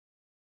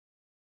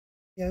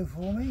Video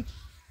for me,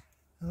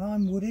 and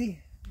I'm Woody.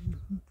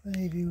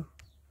 Many of you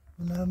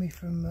will know me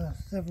from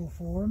several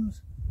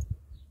forums.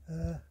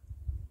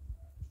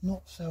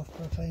 Not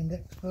self-proclaimed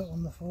expert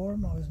on the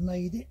forum, I was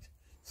made it,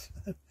 so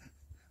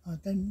I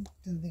didn't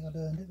think I'd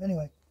earned it. But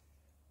anyway,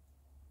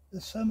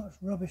 there's so much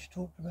rubbish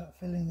talked about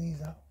filling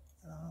these up.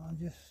 I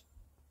just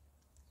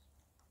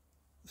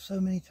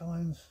so many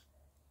times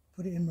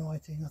put it in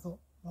writing. I thought,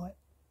 right,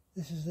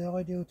 this is the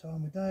ideal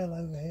time with Dale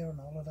over here on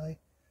holiday,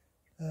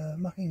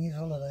 mucking his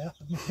holiday up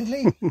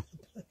admittedly.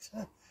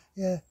 But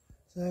yeah,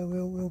 so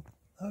we'll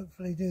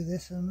hopefully do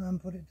this and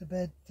put it to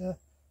bed so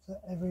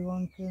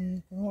everyone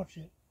can watch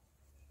it.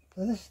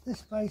 So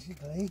this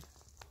basically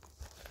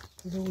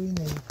is all you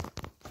need.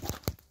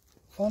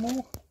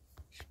 Funnel.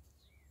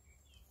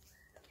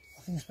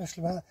 Nothing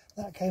special about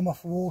that. Came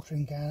off a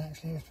watering can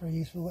actually. It's very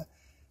useful.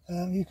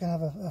 But you can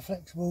have a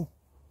flexible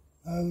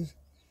hose,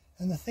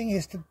 and the thing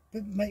is to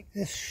make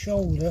this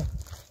shoulder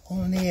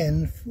on the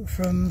end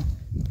from,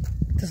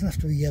 it doesn't have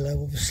to be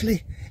yellow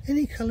obviously,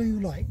 any colour you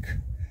like,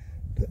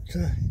 but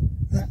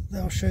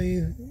I'll show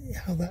you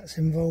how that's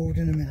involved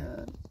in a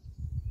minute.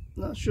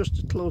 That's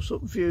just a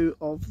close-up view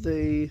of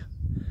the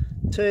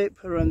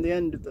tape around the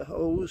end of the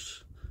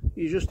hose.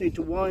 You just need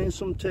to wind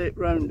some tape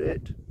around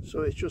it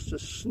so it's just a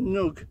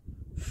snug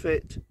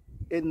fit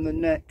in the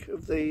neck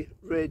of the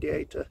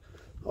radiator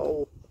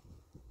hole.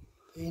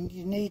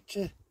 You need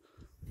to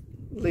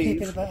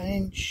keep it about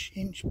an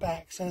inch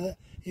back so that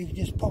you can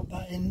just pop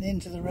that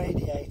into the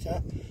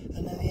radiator,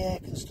 and then the air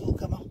can still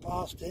come up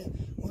past it.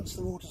 Once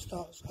the water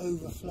starts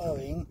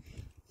overflowing,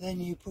 then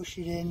you push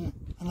it in,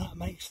 and that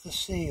makes the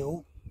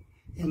seal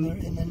in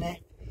the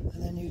neck,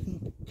 and then you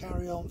can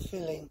carry on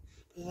filling.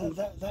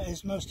 But that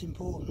is most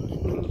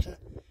important.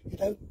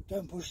 You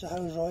don't push the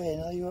hose right in,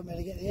 or you won't be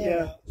able to get the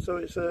air out. So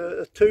it's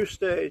a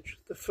two-stage.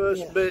 The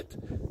first bit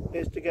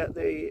is to get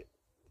the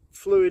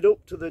fluid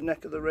up to the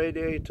neck of the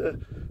radiator,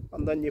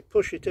 and then you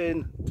push it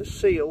in to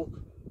seal,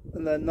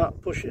 and then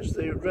that pushes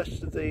the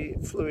rest of the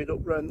fluid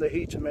up around the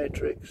heater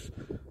matrix,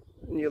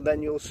 and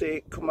then you'll see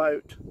it come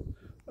out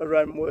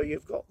around where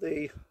you've got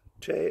the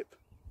tape.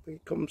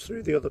 It comes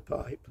through the other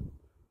pipe.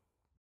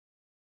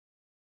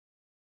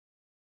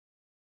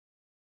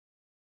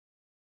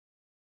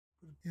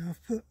 Yeah,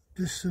 I've put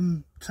just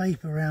some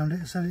tape around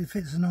it so it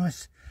fits a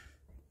nice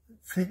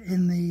fit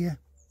in the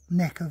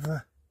neck of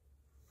the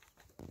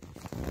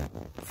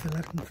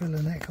filler. Can fill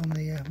the neck on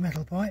the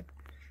metal pipe,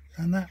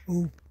 and that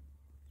will.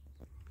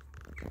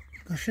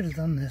 I should have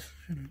done this.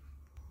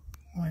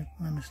 My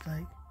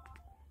mistake.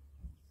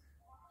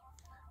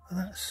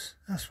 But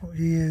that's what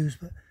you use,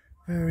 but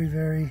very,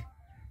 very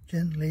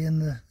gently in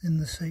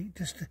the seat,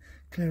 just to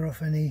clear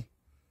off any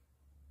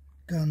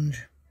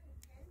gunge.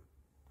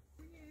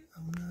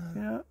 Oh no!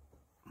 Yeah.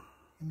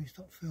 Let me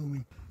stop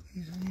filming.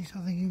 I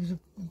think he was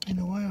been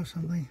away or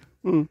something.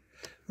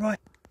 Right.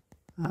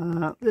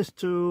 This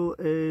tool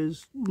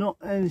is not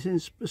anything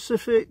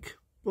specific,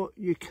 but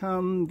you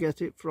can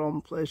get it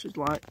from places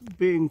like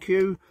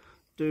B&Q.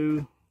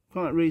 Do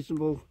quite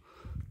reasonable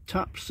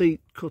tap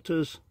seat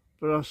cutters,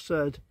 but as I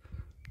said,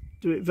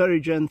 do it very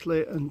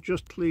gently and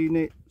just clean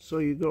it so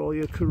you get all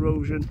your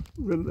corrosion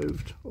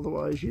removed,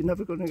 otherwise you're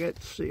never going to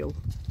get seal.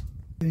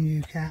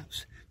 New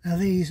caps. Now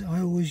these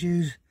I always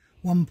use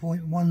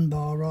 1.1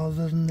 bar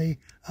rather than the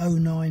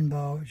 0.9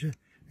 bar, which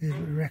is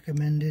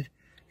recommended.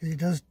 It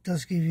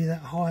does give you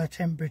that higher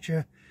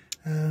temperature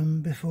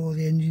before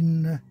the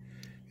engine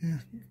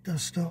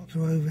does start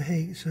to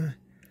overheat. So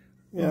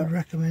I would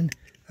recommend.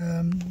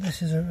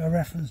 This is a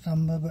reference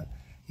number, but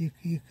you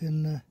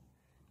can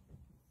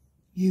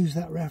use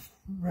that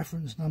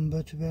reference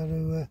number to be able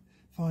to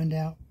find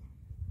out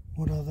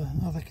what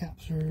other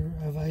caps are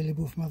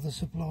available from other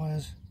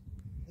suppliers.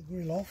 The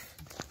grill off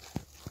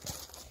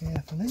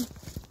carefully.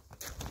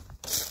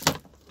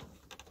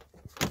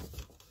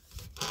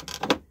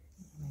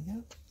 There we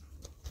go.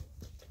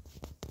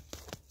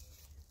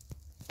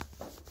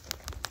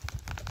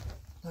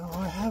 Now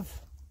I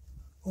have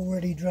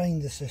already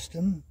drained the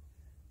system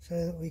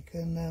so that we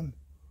can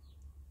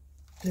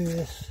do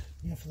this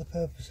for the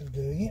purpose of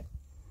doing it.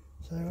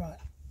 So right,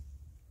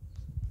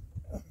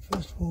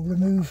 first of all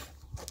remove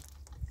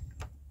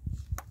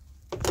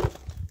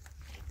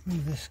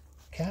this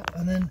cap,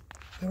 and then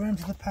go around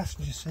to the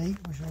passenger seat,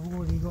 which I've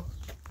already got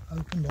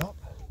opened up.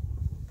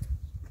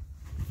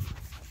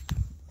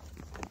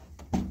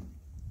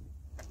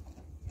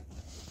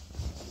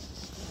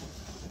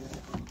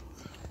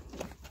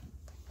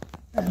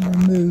 And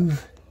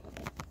remove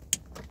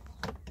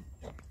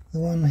the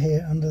one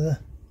here under the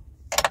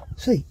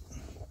seat.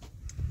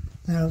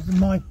 Now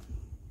my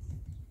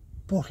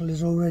bottle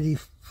is already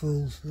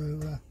full, so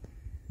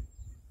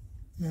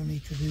no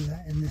need to do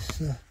that in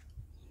this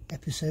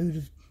episode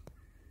of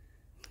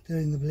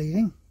doing the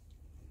bleeding.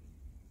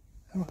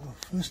 Right, well,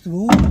 first of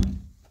all,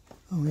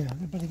 oh yeah,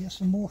 I better get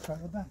some water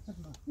at the back,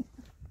 haven't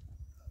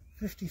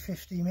I?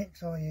 50-50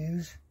 mix I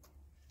use,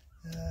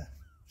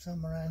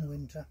 summer and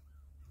winter.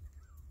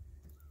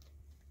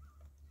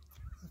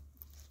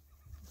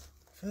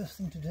 First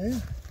thing to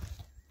do,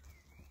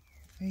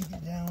 feed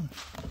it down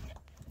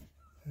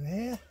through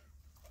here.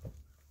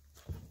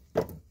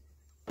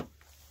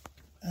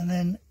 And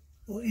then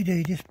what you do,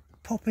 you just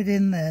pop it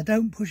in there.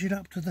 Don't push it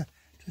up to the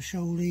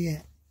shoulder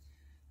yet.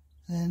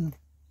 Then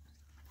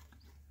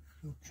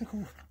you'll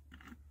trickle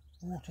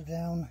water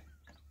down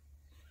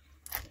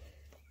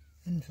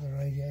into the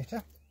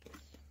radiator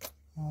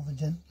rather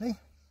gently.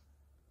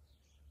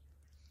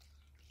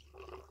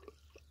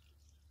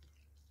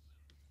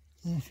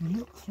 Then if you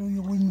look through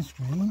your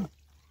windscreen,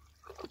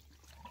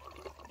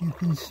 you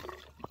can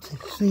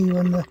see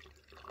when the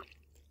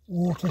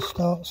water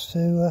starts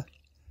to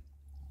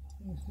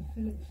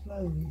fill it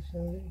slowly so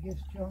that it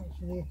gives chance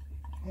for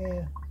the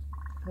air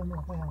to come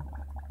up out.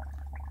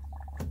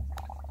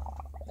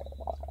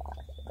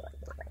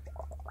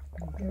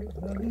 You hear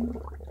it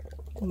blowing?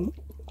 Mm.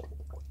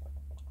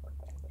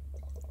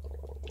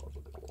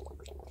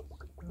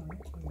 Right,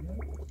 there we go.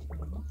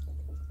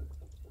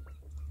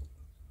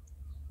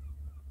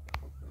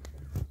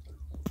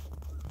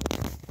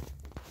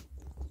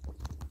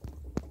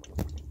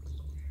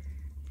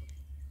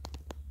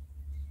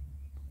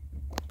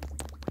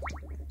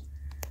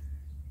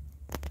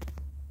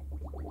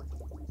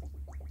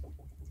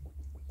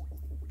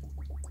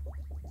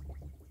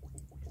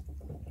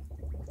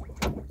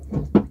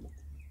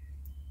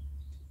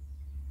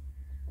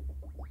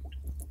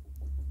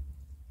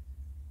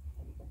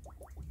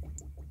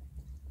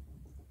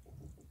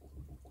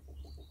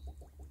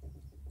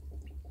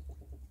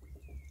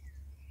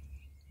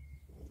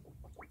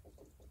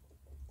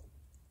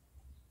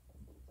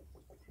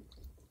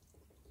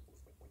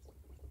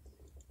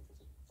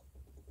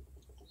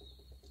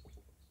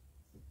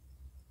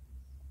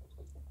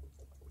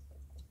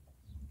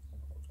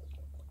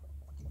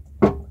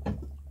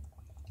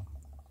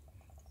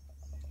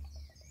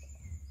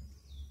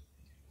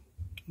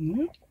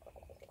 Yep.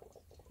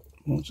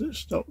 Once it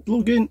stops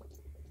plugging,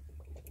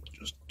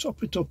 just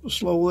top it up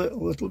slowly a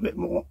little bit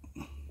more.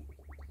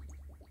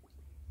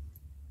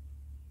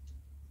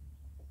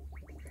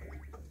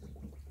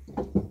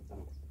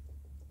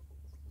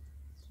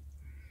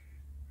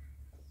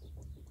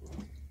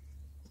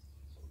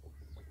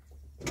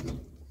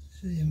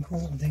 It's the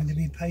important thing, to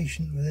be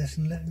patient with this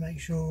and make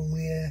sure all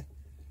the air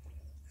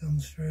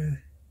comes through.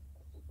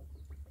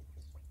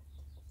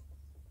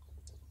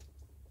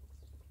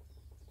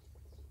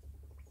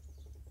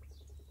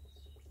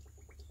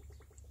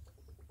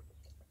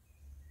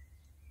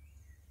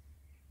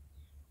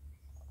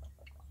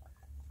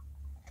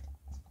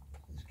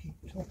 Just keep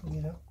topping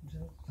it up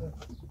until it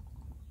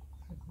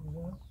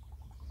trickles out.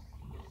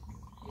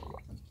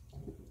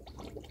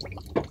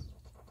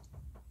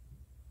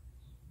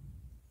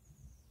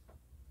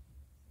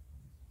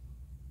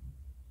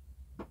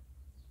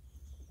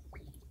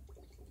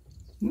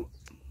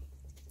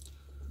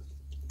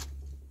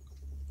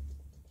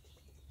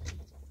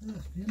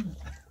 Nasty, isn't it?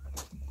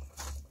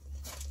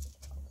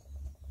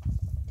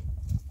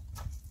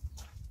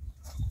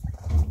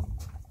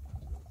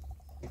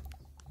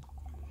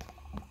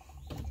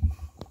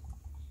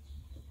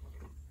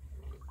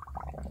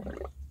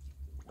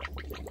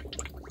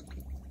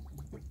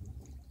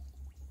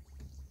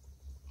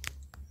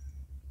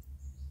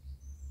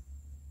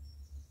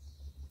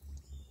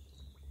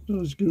 So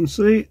as you can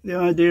see, the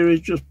idea is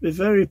just be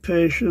very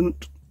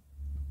patient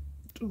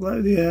to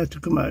allow the air to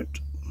come out.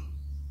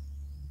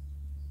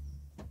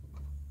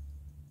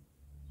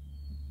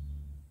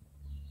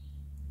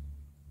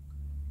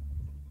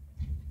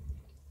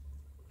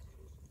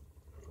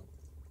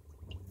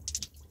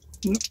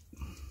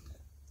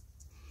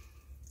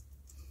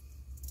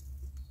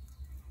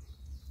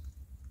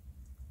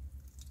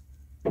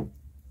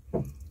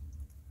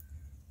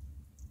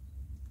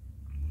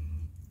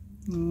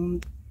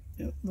 And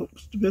it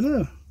looks to be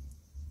there.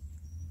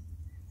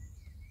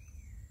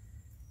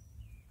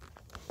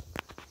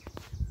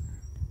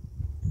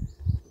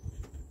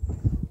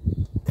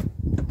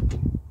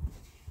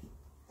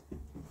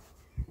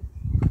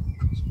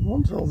 So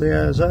once all the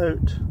air's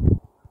out,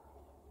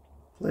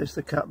 place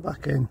the cap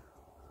back in.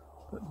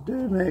 But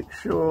do make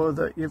sure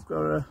that you've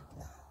got a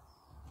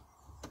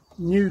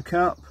new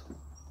cap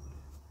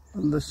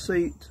and the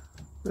seat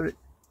that it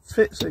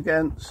fits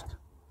against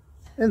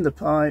in the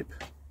pipe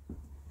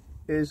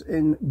is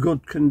in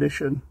good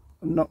condition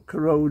and not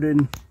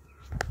corroding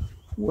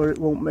where it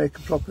won't make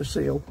a proper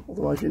seal,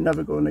 otherwise you're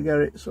never going to get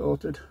it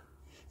sorted.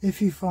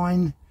 If you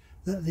find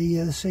that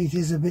the seat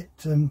is a bit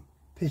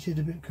pitted,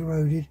 a bit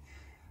corroded,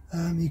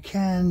 you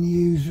can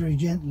use very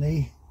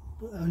gently,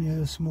 only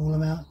a small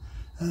amount,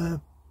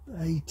 a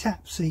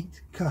tap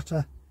seat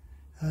cutter,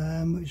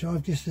 which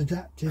I've just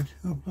adapted.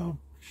 I'll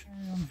show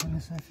you on for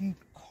this. If you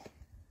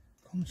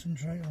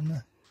concentrate on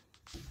the...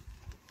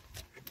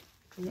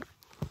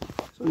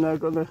 So now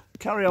going to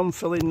carry on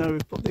filling now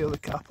we've put the other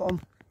cap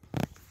on,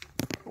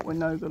 but we're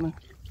now going to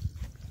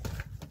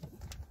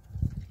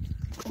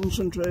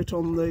concentrate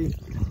on the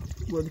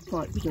where the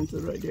pipe goes into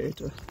the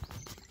radiator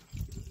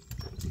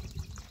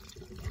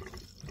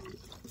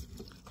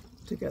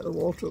to get the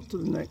water up to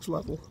the next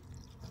level.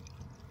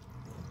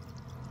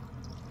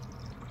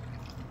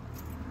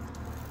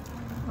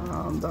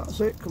 And that's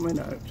it coming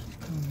out.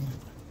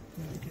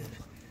 Very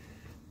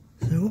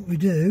good. So what we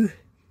do,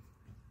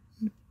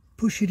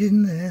 push it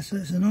in there so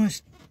it's a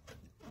nice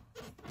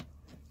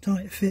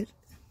tight fit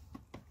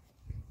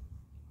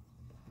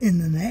in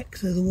the neck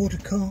so the water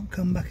can't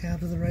come back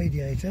out of the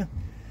radiator.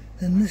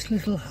 Then this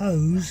little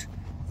hose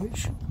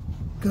which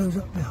goes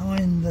up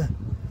behind the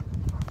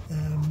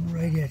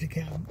radiator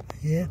cap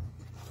here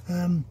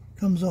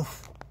comes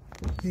off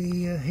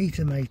the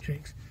heater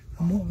matrix,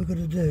 and what we've got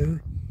to do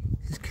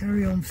is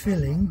carry on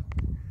filling,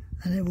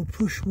 and it will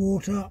push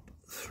water up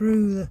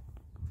through the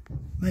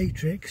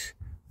matrix,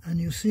 and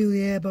you'll see all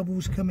the air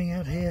bubbles coming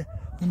out here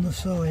on the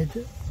side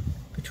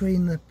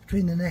between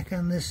the neck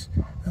and this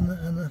and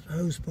the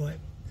hose pipe.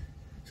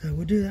 So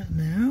we'll do that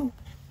now.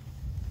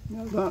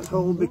 Now that's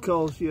all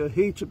because your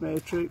heater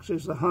matrix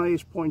is the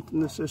highest point in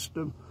the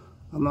system,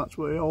 and that's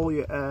where all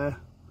your air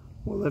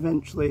will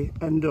eventually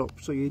end up,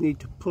 so you need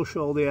to push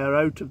all the air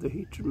out of the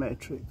heater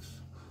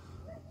matrix.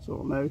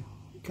 So now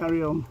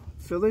carry on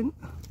filling.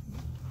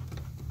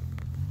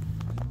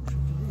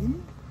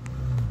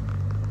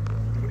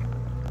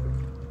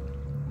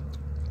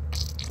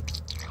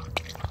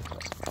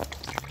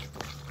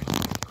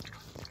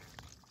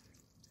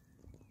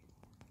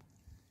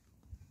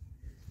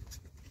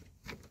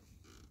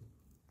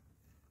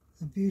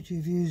 The beauty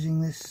of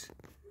using this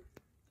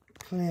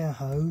clear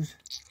hose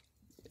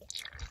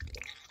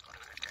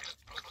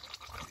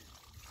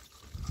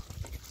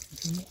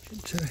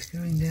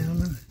going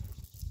down, and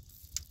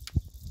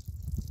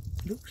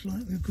looks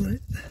like we've got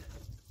it.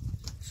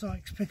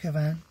 Sykes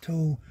Pickavant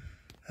tool.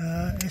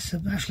 It's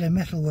actually a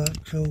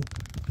metalwork tool,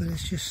 but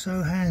it's just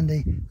so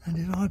handy, and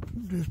if I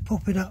just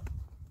pop it up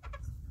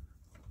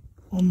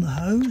on the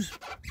hose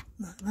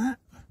like that,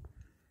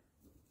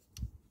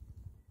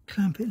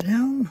 clamp it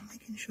down,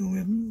 making sure we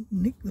haven't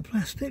nicked the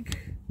plastic,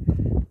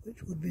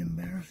 which would be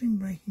embarrassing,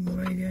 breaking the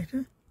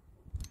radiator.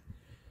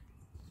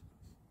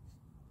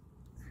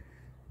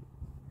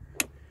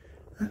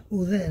 That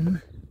will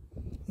then,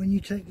 when you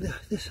take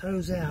this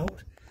hose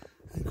out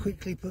and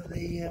quickly put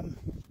the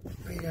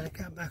radiator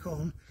cap back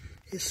on,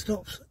 it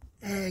stops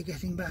air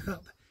getting back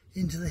up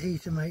into the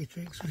heater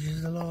matrix, which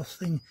is the last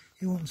thing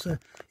you want. So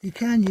you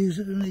can use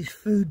it on these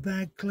food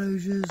bag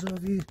closures, or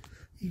you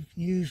can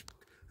use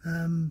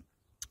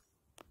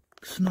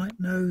snipe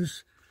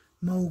nose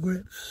mole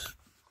grips,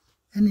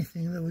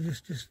 anything that will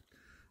just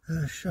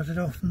shut it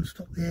off and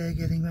stop the air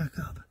getting back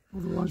up.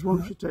 Otherwise,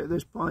 once you take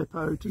this pipe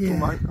out, it'll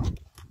like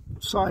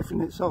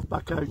siphon itself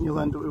back out, and you'll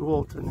end up with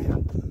water in the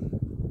end.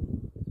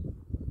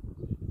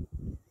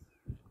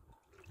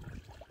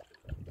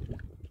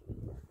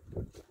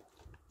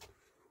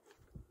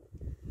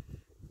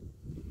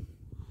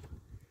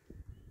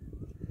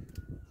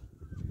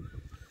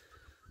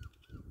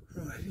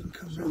 Right, you can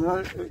come so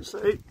now it's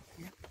a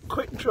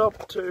quick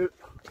job to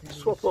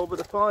swap over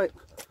the pipe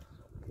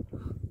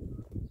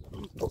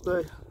and put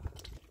the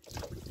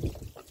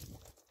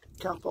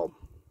cap on.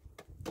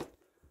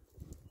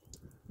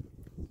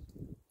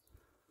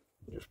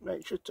 Just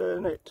make sure to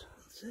turn it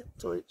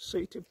so it's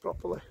seated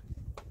properly.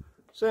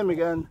 Same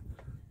again,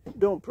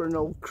 don't put an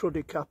old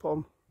cruddy cap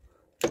on,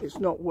 it's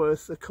not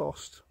worth the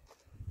cost.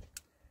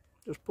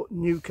 Just put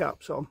new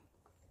caps on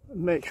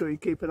and make sure you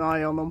keep an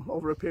eye on them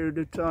over a period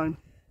of time.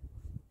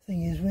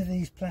 Thing is, with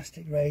these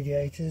plastic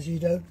radiators, you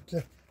don't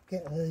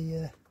get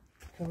the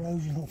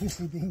corrosion,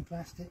 obviously being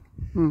plastic,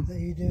 that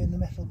you do in the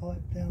metal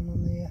pipe down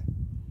on the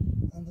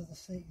under the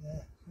seat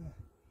there. So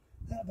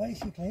that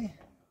basically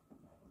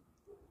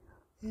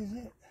is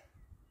it.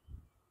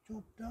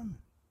 Job done.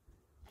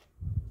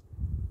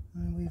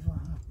 And we've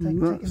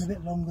taken a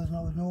bit longer than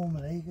I would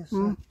normally,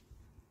 because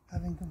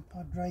having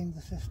drained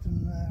the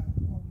system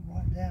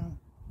right down.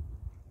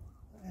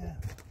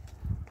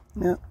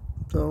 Yeah.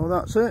 So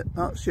that's it.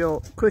 That's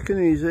your quick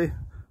and easy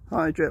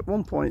HIjet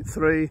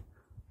 1.3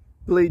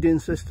 bleeding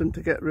system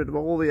to get rid of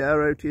all the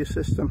air out of your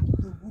system.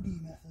 The Woody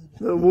method.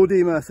 The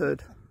Woody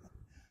method.